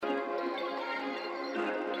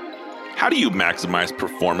How do you maximize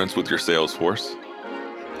performance with your sales force?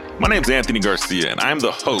 My name is Anthony Garcia, and I'm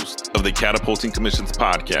the host of the Catapulting Commissions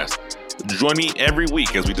podcast. Join me every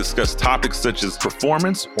week as we discuss topics such as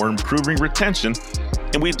performance or improving retention,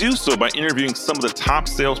 and we do so by interviewing some of the top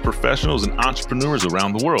sales professionals and entrepreneurs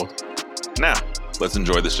around the world. Now, let's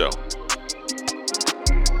enjoy the show.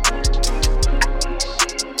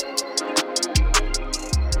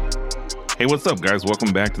 Hey, what's up, guys?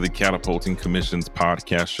 Welcome back to the Catapulting Commissions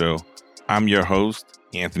podcast show. I'm your host,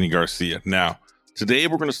 Anthony Garcia. Now, today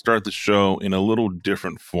we're going to start the show in a little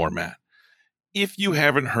different format. If you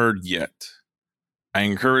haven't heard yet, I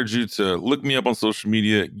encourage you to look me up on social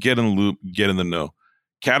media, get in the loop, get in the know.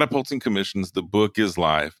 Catapulting Commissions, the book is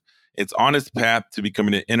live. It's on its path to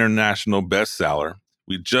becoming an international bestseller.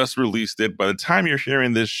 We just released it. By the time you're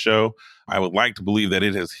hearing this show, I would like to believe that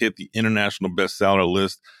it has hit the international bestseller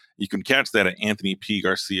list. You can catch that at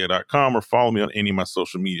anthonypgarcia.com or follow me on any of my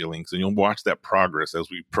social media links, and you'll watch that progress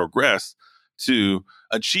as we progress to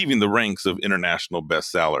achieving the ranks of international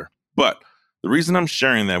bestseller. But the reason I'm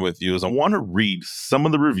sharing that with you is I want to read some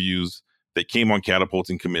of the reviews that came on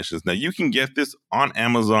Catapulting Commissions. Now, you can get this on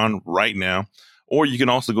Amazon right now, or you can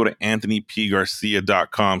also go to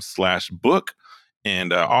anthonypgarcia.com/book,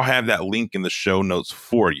 and I'll have that link in the show notes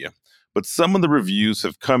for you. But some of the reviews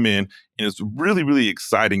have come in, and it's really, really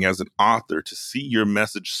exciting as an author to see your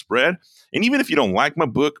message spread. And even if you don't like my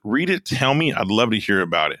book, read it, tell me. I'd love to hear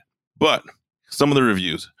about it. But some of the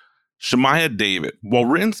reviews. Shemaiah David, while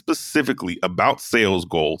written specifically about sales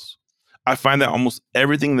goals, I find that almost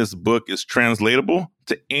everything in this book is translatable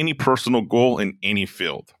to any personal goal in any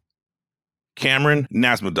field. Cameron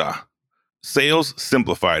Nasmada, Sales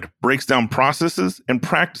Simplified, breaks down processes and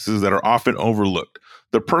practices that are often overlooked.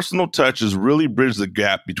 The personal touch has really bridged the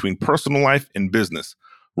gap between personal life and business,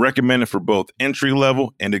 recommended for both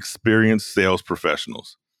entry-level and experienced sales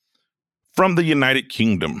professionals. From the United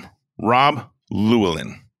Kingdom, Rob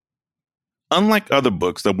Llewellyn. Unlike other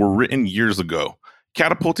books that were written years ago,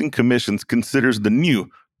 Catapulting Commissions considers the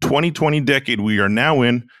new 2020 decade we are now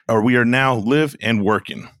in, or we are now live and work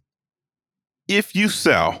in. If you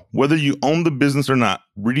sell, whether you own the business or not,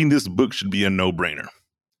 reading this book should be a no-brainer.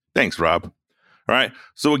 Thanks, Rob. All right.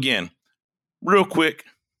 So again, real quick,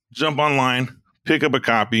 jump online, pick up a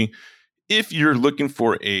copy. If you're looking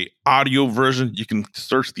for a audio version, you can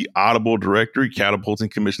search the Audible directory, Catapulting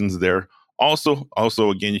Commissions there. Also,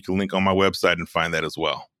 again, you can link on my website and find that as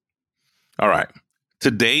well. All right.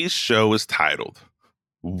 Today's show is titled,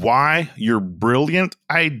 Why Your Brilliant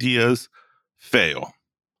Ideas Fail.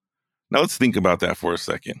 Now let's think about that for a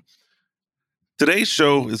second. Today's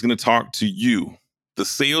show is going to talk to you, the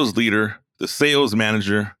sales leader, the sales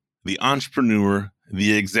manager, the entrepreneur,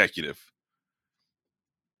 the executive.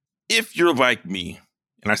 If you're like me,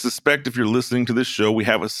 and I suspect if you're listening to this show, we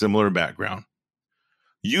have a similar background,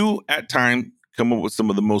 you at times come up with some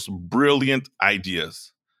of the most brilliant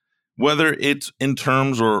ideas, whether it's in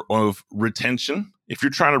terms of retention. If you're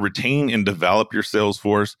trying to retain and develop your sales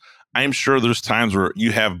force, I'm sure there's times where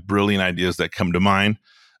you have brilliant ideas that come to mind.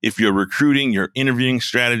 If you're recruiting, your interviewing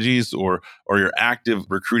strategies or your active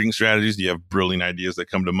recruiting strategies, you have brilliant ideas that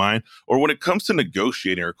come to mind. Or when it comes to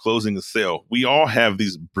negotiating or closing a sale, we all have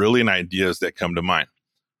these brilliant ideas that come to mind.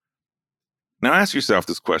 Now ask yourself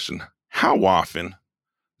this question. How often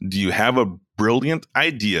do you have a brilliant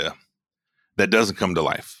idea that doesn't come to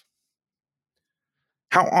life?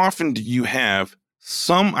 How often do you have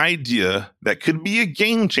some idea that could be a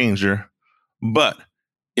game changer, but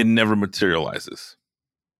it never materializes?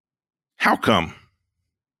 How come?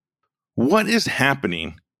 What is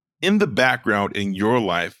happening in the background in your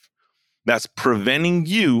life that's preventing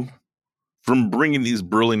you from bringing these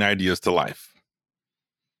brilliant ideas to life?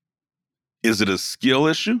 Is it a skill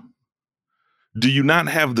issue? Do you not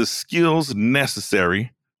have the skills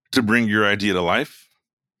necessary to bring your idea to life?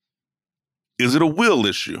 Is it a will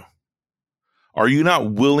issue? Are you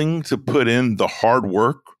not willing to put in the hard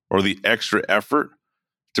work or the extra effort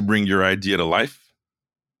to bring your idea to life?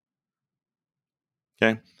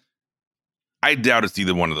 Okay. I doubt it's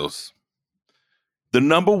either one of those. The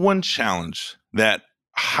number one challenge that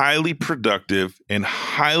highly productive and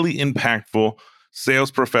highly impactful sales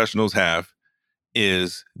professionals have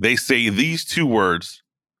is they say these two words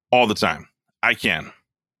all the time. I can.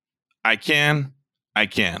 I can. I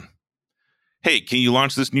can. Hey, can you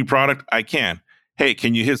launch this new product? I can. Hey,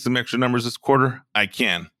 can you hit some extra numbers this quarter? I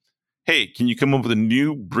can. Hey, can you come up with a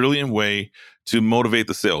new brilliant way to motivate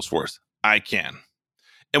the sales force? I can.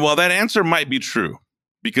 And while that answer might be true,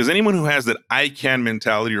 because anyone who has that I can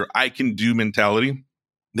mentality or I can do mentality,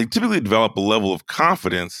 they typically develop a level of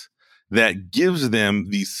confidence that gives them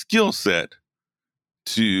the skill set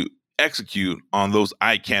to execute on those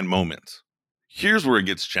I can moments. Here's where it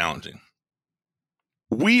gets challenging.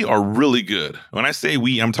 We are really good. When I say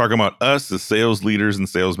we, I'm talking about us as sales leaders and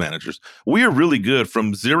sales managers. We are really good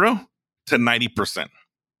from 0 to 90%.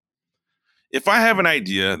 If I have an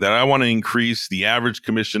idea that I want to increase the average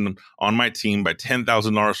commission on my team by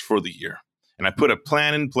 $10,000 for the year, and I put a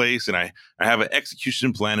plan in place and I have an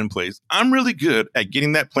execution plan in place, I'm really good at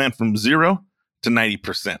getting that plan from 0 to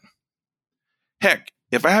 90%. Heck,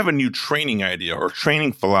 if I have a new training idea or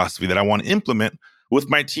training philosophy that I want to implement with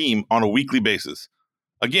my team on a weekly basis,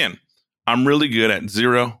 again, I'm really good at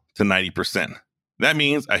 0 to 90%. That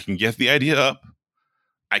means I can get the idea up.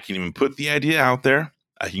 I can even put the idea out there.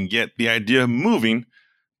 I can get the idea moving.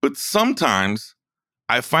 But sometimes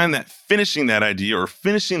I find that finishing that idea or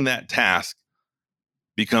finishing that task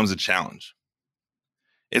becomes a challenge.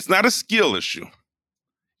 It's not a skill issue.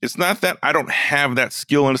 It's not that I don't have that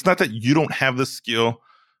skill, and it's not that you don't have the skill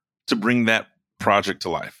to bring that project to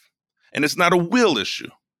life. And it's not a will issue,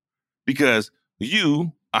 because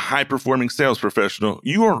you, a high-performing sales professional,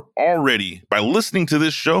 you are already, by listening to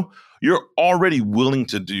this show, you're already willing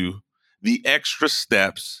to do the extra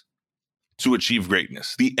steps to achieve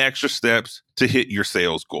greatness, the extra steps to hit your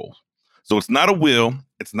sales goal. So it's not a will,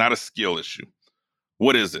 it's not a skill issue.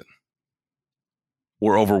 What is it?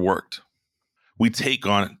 We're overworked. We take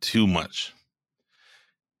on too much.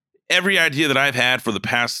 Every idea that I've had for the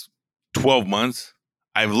past 12 months,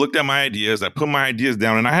 I've looked at my ideas, I put my ideas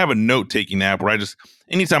down, and I have a note-taking app where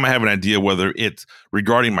anytime I have an idea, whether it's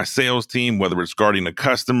regarding my sales team, whether it's regarding a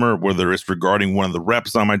customer, whether it's regarding one of the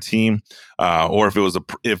reps on my team, or if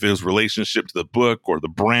it was relationship to the book or the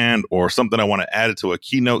brand or something I want to add it to a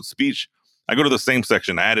keynote speech, I go to the same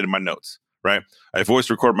section, I add it in my notes, right? I voice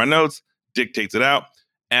record my notes, dictates it out,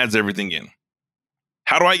 adds everything in.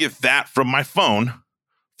 How do I get that from my phone,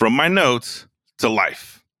 from my notes, to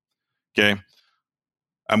life? Okay.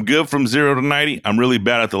 I'm good from 0 to 90. I'm really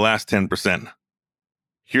bad at the last 10%.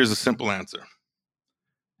 Here's a simple answer.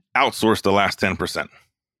 Outsource the last 10%.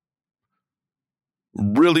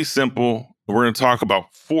 Really simple. We're going to talk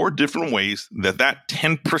about 4 different ways that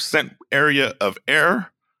 10% area of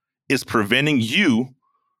error is preventing you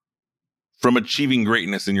from achieving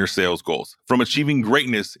greatness in your sales goals, from achieving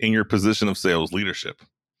greatness in your position of sales leadership.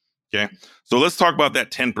 Okay. So let's talk about that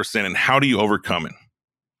 10% and how do you overcome it?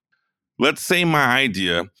 Let's say my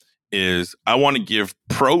idea is I want to give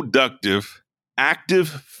productive, active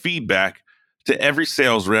feedback to every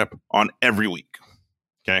sales rep on every week.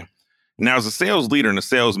 Okay. Now, as a sales leader and a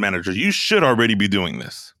sales manager, you should already be doing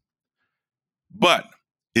this. But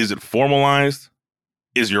is it formalized?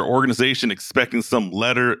 Is your organization expecting some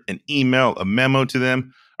letter, an email, a memo to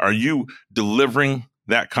them? Are you delivering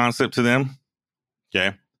that concept to them?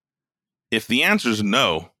 Okay. If the answer is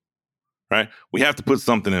no, right, we have to put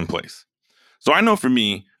something in place. So I know for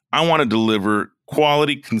me, I want to deliver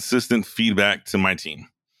quality, consistent feedback to my team.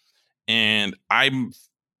 And I'm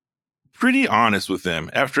pretty honest with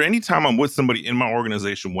them. After any time I'm with somebody in my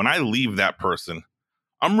organization, when I leave that person,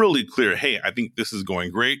 I'm really clear. Hey, I think this is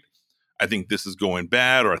going great. I think this is going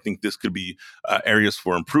bad, or I think this could be areas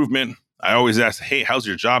for improvement. I always ask, hey, how's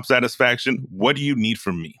your job satisfaction? What do you need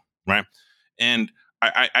from me, right? And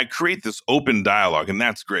I create this open dialogue, and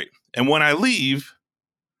that's great. And when I leave,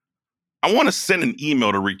 I want to send an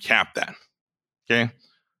email to recap that, okay?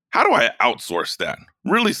 How do I outsource that?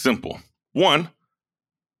 Really simple. 1,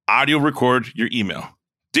 audio record your email.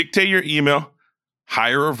 Dictate your email,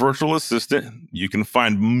 hire a virtual assistant. You can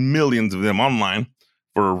find millions of them online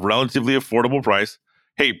for a relatively affordable price.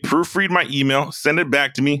 Hey, proofread my email, send it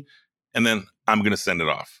back to me, and then I'm going to send it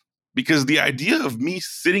off. Because the idea of me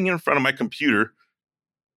sitting in front of my computer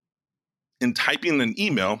and typing an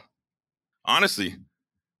email, honestly,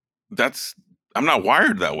 I'm not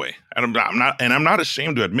wired that way. And I'm not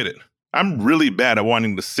ashamed to admit it. I'm really bad at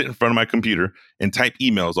wanting to sit in front of my computer and type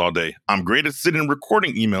emails all day. I'm great at sitting and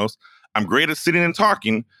recording emails. I'm great at sitting and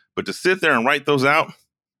talking, but to sit there and write those out,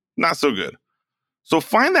 not so good. So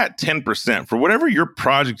find that 10% for whatever your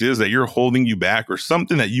project is that you're holding you back or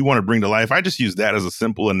something that you want to bring to life. I just use that as a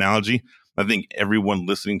simple analogy. I think everyone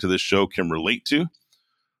listening to this show can relate to.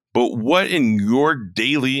 But what in your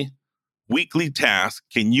daily, weekly task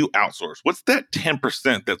can you outsource? What's that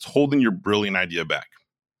 10% that's holding your brilliant idea back?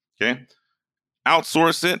 Okay.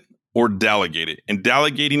 Outsource it or delegate it. And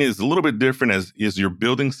delegating is a little bit different as you're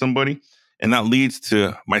building somebody. And that leads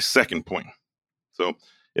to my second point. So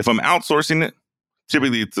if I'm outsourcing it,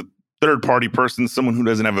 typically it's a third party person, someone who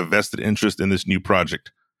doesn't have a vested interest in this new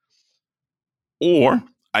project. Or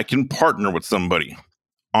I can partner with somebody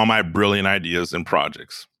on my brilliant ideas and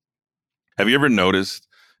projects. Have you ever noticed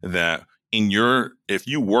that if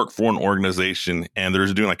you work for an organization and they're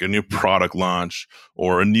doing like a new product launch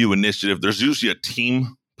or a new initiative, there's usually a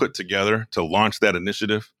team put together to launch that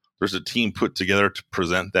initiative. There's a team put together to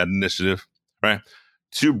present that initiative, right?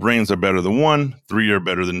 2 brains are better than 1, 3 are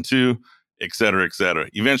better than 2, et cetera, et cetera.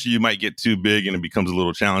 Eventually, you might get too big and it becomes a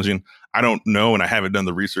little challenging. I don't know, and I haven't done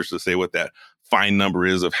the research to say what that fine number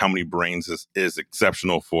is of how many brains is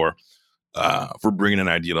exceptional for bringing an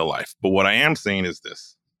idea to life. But what I am saying is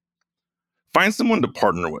this. Find someone to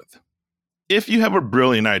partner with. If you have a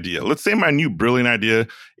brilliant idea, let's say my new brilliant idea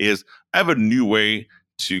is I have a new way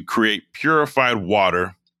to create purified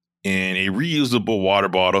water in a reusable water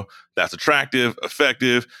bottle that's attractive,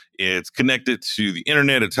 effective. It's connected to the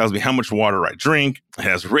internet. It tells me how much water I drink. It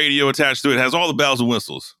has radio attached to it. It has all the bells and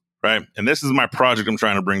whistles, right? And this is my project I'm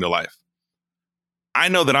trying to bring to life. I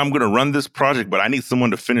know that I'm going to run this project, but I need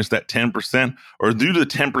someone to finish that 10% or do the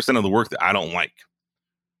 10% of the work that I don't like.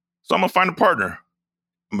 So I'm going to find a partner.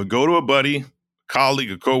 I'm going to go to a buddy, a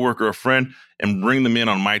colleague, a coworker, a friend, and bring them in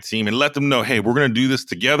on my team and let them know, hey, we're going to do this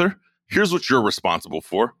together. Here's what you're responsible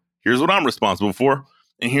for. Here's what I'm responsible for.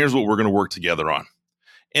 And here's what we're going to work together on.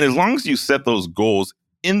 And as long as you set those goals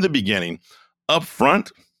in the beginning, up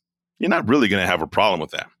front, you're not really going to have a problem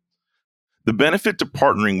with that. The benefit to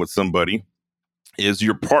partnering with somebody is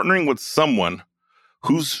you're partnering with someone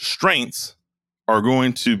whose strengths are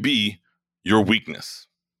going to be your weakness,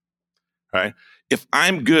 right? If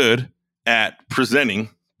I'm good at presenting,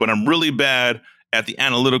 but I'm really bad at the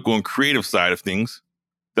analytical and creative side of things,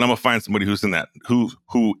 then I'm gonna find somebody who's in that,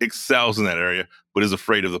 who excels in that area, but is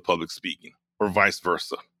afraid of the public speaking, or vice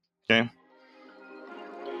versa. Okay.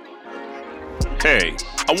 Hey,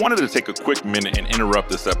 I wanted to take a quick minute and interrupt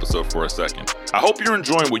this episode for a second. I hope you're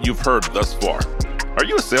enjoying what you've heard thus far. Are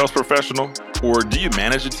you a sales professional, or do you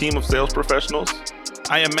manage a team of sales professionals?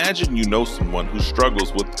 I imagine you know someone who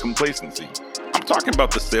struggles with complacency. I'm talking about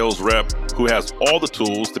the sales rep who has all the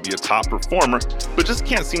tools to be a top performer, but just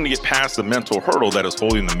can't seem to get past the mental hurdle that is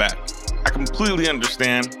holding them back. I completely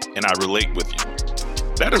understand, and I relate with you.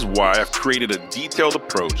 That is why I've created a detailed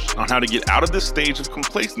approach on how to get out of this stage of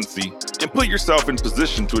complacency and put yourself in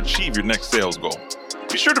position to achieve your next sales goal.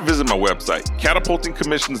 Be sure to visit my website,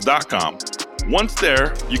 catapultingcommissions.com. Once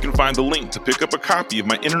there, you can find the link to pick up a copy of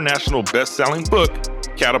my international best-selling book,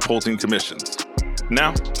 Catapulting Commissions.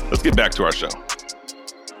 Now, let's get back to our show.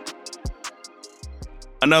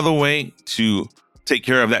 Another way to take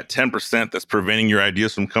care of that 10% that's preventing your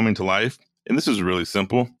ideas from coming to life, and this is really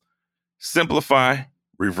simple: simplify,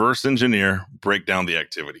 reverse engineer, break down the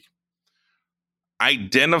activity.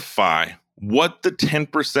 Identify what the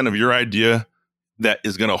 10% of your idea that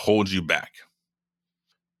is going to hold you back.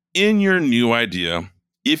 In your new idea,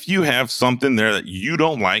 if you have something there that you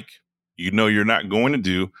don't like, you know you're not going to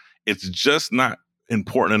do, it's just not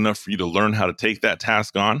important enough for you to learn how to take that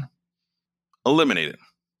task on, eliminate it,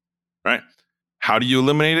 right? How do you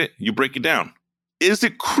eliminate it? You break it down. Is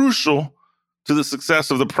it crucial to the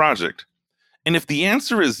success of the project? And if the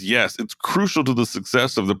answer is yes, it's crucial to the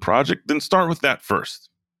success of the project, then start with that first.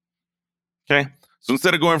 Okay? So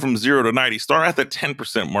instead of going from 0 to 90, start at the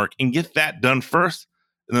 10% mark and get that done first.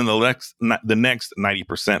 And then the next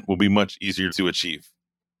 90% will be much easier to achieve.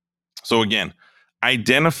 So again,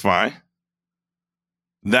 identify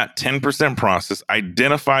that 10% process,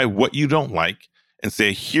 identify what you don't like, and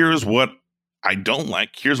say, here's what I don't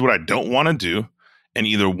like, here's what I don't want to do. And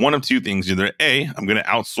either one of two things, either A, I'm going to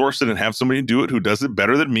outsource it and have somebody do it who does it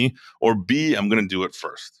better than me, or B, I'm going to do it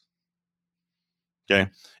first. Okay.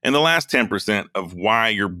 And the last 10% of why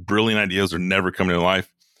your brilliant ideas are never coming to life,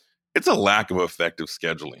 it's a lack of effective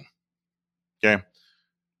scheduling. Okay.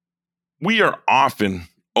 We are often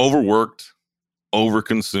overworked,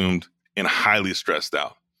 overconsumed, and highly stressed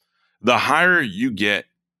out. The higher you get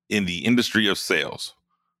in the industry of sales,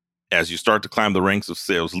 as you start to climb the ranks of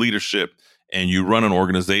sales leadership and you run an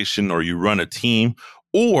organization or you run a team,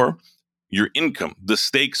 or your income, the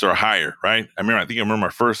stakes are higher, right? I remember my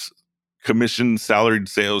first commission salaried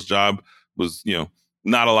sales job was,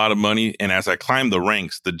 not a lot of money. And as I climbed the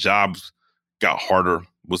ranks, the jobs got harder,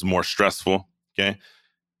 was more stressful. Okay.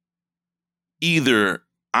 Either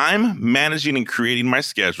I'm managing and creating my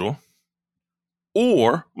schedule,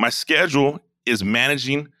 or my schedule is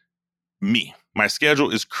managing me. My schedule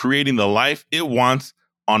is creating the life it wants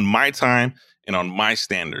on my time and on my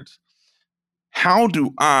standards. How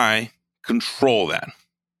do I control that?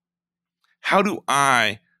 How do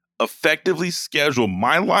I effectively schedule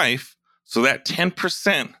my life so that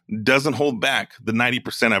 10% doesn't hold back the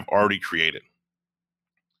 90% I've already created?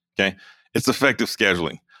 Okay. It's effective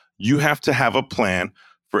scheduling. You have to have a plan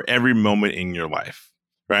for every moment in your life,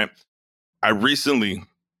 right? I recently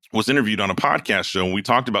was interviewed on a podcast show, and we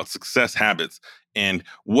talked about success habits and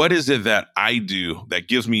what is it that I do that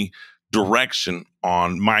gives me direction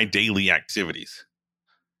on my daily activities.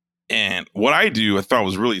 And what I do, I thought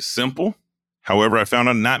was really simple. However, I found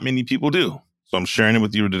out not many people do. So I'm sharing it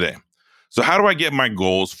with you today. So how do I get my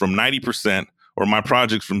goals from 90% or my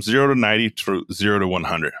projects from 0 to 90 to 0 to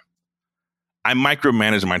 100? I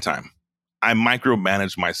micromanage my time. I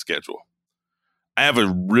micromanage my schedule. I have a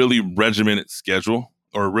really regimented schedule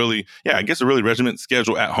or a really regimented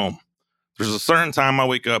schedule at home. There's a certain time I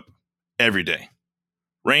wake up every day.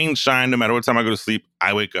 Rain, shine, no matter what time I go to sleep,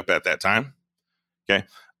 I wake up at that time. Okay.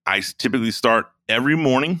 I typically start every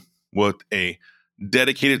morning with a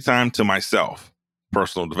dedicated time to myself.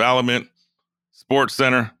 Personal development, Sports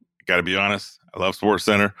Center. Got to be honest, I love Sports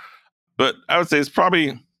Center. But I would say it's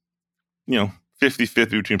probably, 50-50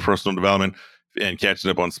 between personal development and catching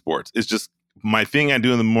up on sports. It's just my thing I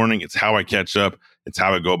do in the morning. It's how I catch up. It's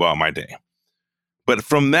how I go about my day. But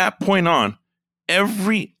from that point on,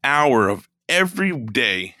 every hour of every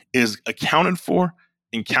day is accounted for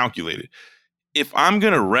and calculated. If I'm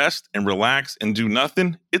going to rest and relax and do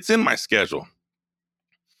nothing, it's in my schedule.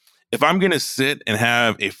 If I'm going to sit and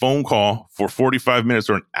have a phone call for 45 minutes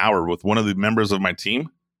or an hour with one of the members of my team,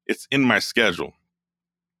 it's in my schedule.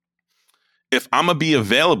 If I'm going to be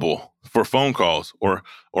available for phone calls or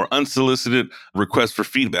unsolicited requests for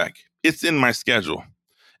feedback, it's in my schedule.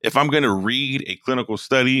 If I'm going to read a clinical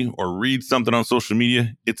study or read something on social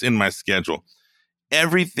media, it's in my schedule.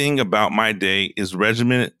 Everything about my day is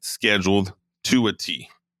regimented, scheduled to a T.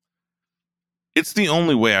 It's the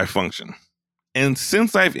only way I function. And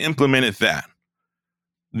since I've implemented that,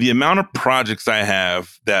 the amount of projects I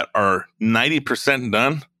have that are 90%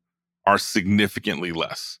 done are significantly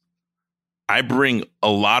less. I bring a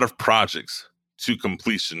lot of projects to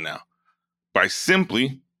completion now by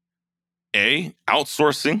simply A,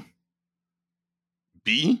 outsourcing,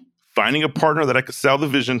 B, finding a partner that I could sell the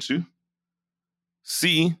vision to,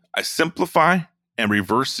 C, I simplify and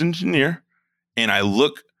reverse engineer, and I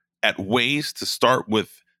look at ways to start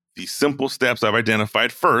with the simple steps I've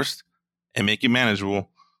identified first and make it manageable,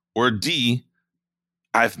 or D,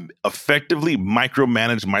 I've effectively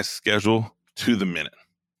micromanaged my schedule to the minute.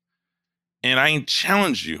 And I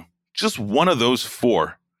challenge you, just one of those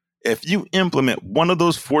four. If you implement one of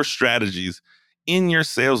those four strategies in your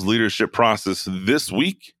sales leadership process this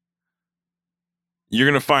week, you're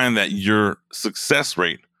going to find that your success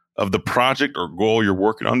rate of the project or goal you're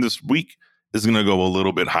working on this week is going to go a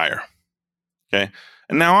little bit higher. Okay.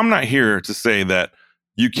 And now I'm not here to say that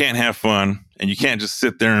you can't have fun and you can't just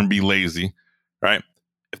sit there and be lazy, right?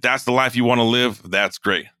 If that's the life you want to live, that's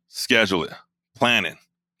great. Schedule it, plan it.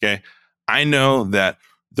 Okay. I know that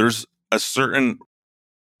there's a certain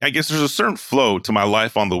flow to my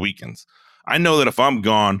life on the weekends. I know that if I'm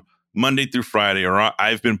gone Monday through Friday, or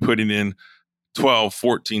I've been putting in 12,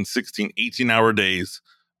 14, 16, 18-hour days,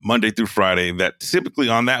 Monday through Friday, that typically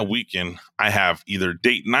on that weekend, I have either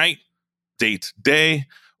date night, date day,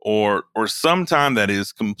 or some time that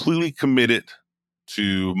is completely committed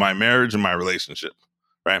to my marriage and my relationship,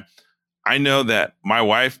 right? I know that my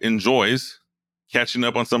wife enjoys catching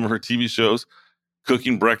up on some of her TV shows,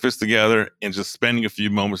 cooking breakfast together, and just spending a few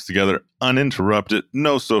moments together uninterrupted,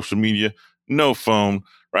 no social media, no phone,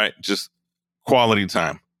 right? Just quality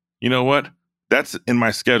time. You know what? That's in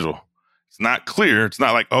my schedule. It's not clear. It's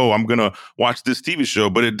not like, oh, I'm going to watch this TV show,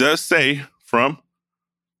 but it does say from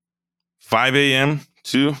 5 a.m.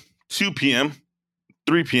 to 2 p.m.,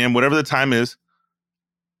 3 p.m., whatever the time is,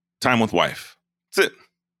 time with wife. That's it.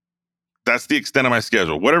 That's the extent of my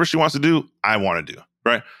schedule. Whatever she wants to do, I want to do,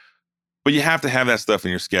 right? But you have to have that stuff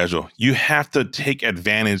in your schedule. You have to take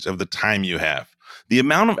advantage of the time you have. The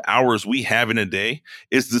amount of hours we have in a day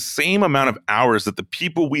is the same amount of hours that the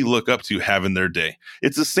people we look up to have in their day.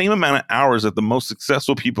 It's the same amount of hours that the most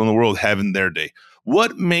successful people in the world have in their day.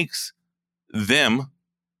 What makes them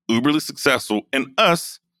uberly successful and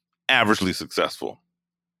us averagely successful,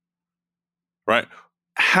 right?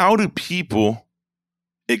 How do people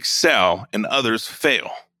excel and others fail,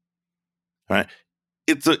 right?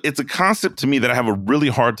 It's a concept to me that I have a really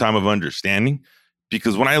hard time of understanding,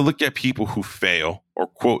 because when I look at people who fail or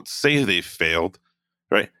quote say they failed,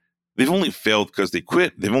 right? They've only failed because they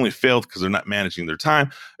quit. They've only failed because they're not managing their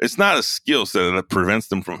time. It's not a skill set that prevents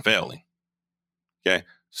them from failing. Okay.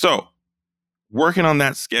 So working on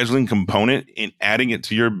that scheduling component and adding it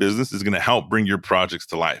to your business is going to help bring your projects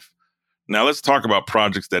to life. Now let's talk about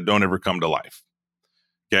projects that don't ever come to life.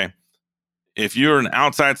 Okay. If you're an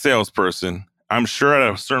outside salesperson, I'm sure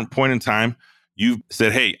at a certain point in time, you've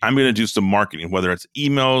said, hey, I'm going to do some marketing, whether it's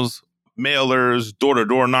emails, mailers,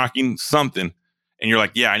 door-to-door knocking, something. and you're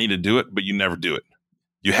like, yeah, I need to do it, but you never do it.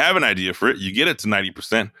 You have an idea for it. You get it to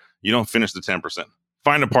 90%. You don't finish the 10%.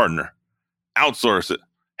 Find a partner. Outsource it.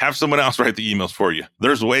 Have someone else write the emails for you.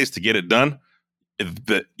 There's ways to get it done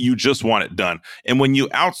that you just want it done. And when you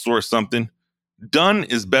outsource something, done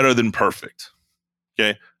is better than perfect.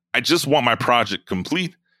 Okay. I just want my project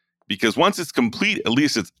complete, because once it's complete, at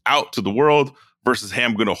least it's out to the world, versus, hey,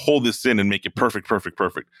 I'm going to hold this in and make it perfect.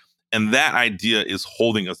 And that idea is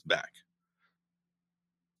holding us back.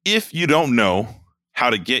 If you don't know how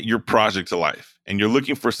to get your project to life and you're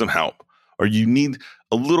looking for some help, or you need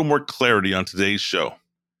a little more clarity on today's show,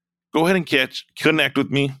 go ahead and connect with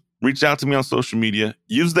me, reach out to me on social media,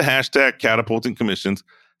 use the hashtag Catapulting Commissions,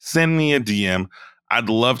 send me a DM. I'd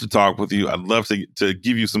love to talk with you. I'd love to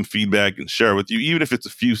give you some feedback and share with you, even if it's a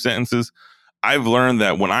few sentences. I've learned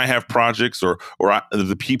that when I have projects or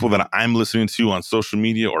the people that I'm listening to on social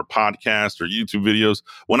media or podcasts or YouTube videos,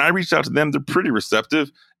 when I reach out to them, they're pretty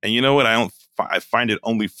receptive. And you know what? I find it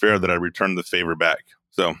only fair that I return the favor back.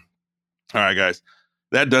 So, all right, guys,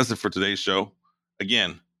 that does it for today's show.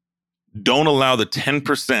 Again, don't allow the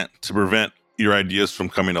 10% to prevent your ideas from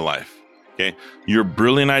coming to life. Okay? Your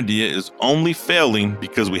brilliant idea is only failing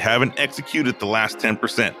because we haven't executed the last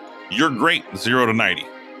 10%. You're great, 0 to 90.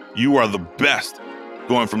 You are the best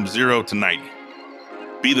going from 0 to 90.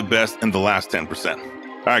 Be the best in the last 10%.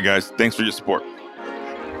 All right, guys, thanks for your support.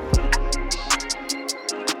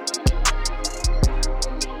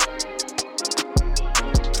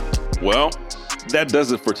 Well, that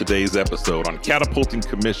does it for today's episode on Catapulting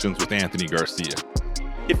Commissions with Anthony Garcia.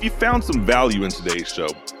 If you found some value in today's show,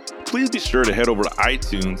 please be sure to head over to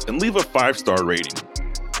iTunes and leave a 5-star rating.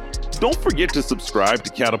 Don't forget to subscribe to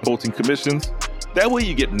Catapulting Commissions. That way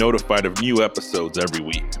you get notified of new episodes every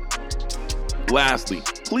week. Lastly,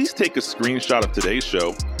 please take a screenshot of today's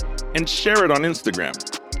show and share it on Instagram.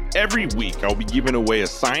 Every week, I'll be giving away a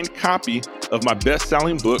signed copy of my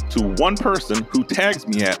best-selling book to one person who tags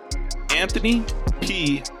me at Anthony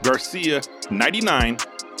P. Garcia 99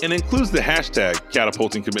 and includes the hashtag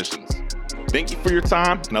Catapulting Commissions. Thank you for your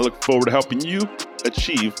time, and I look forward to helping you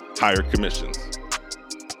achieve higher commissions.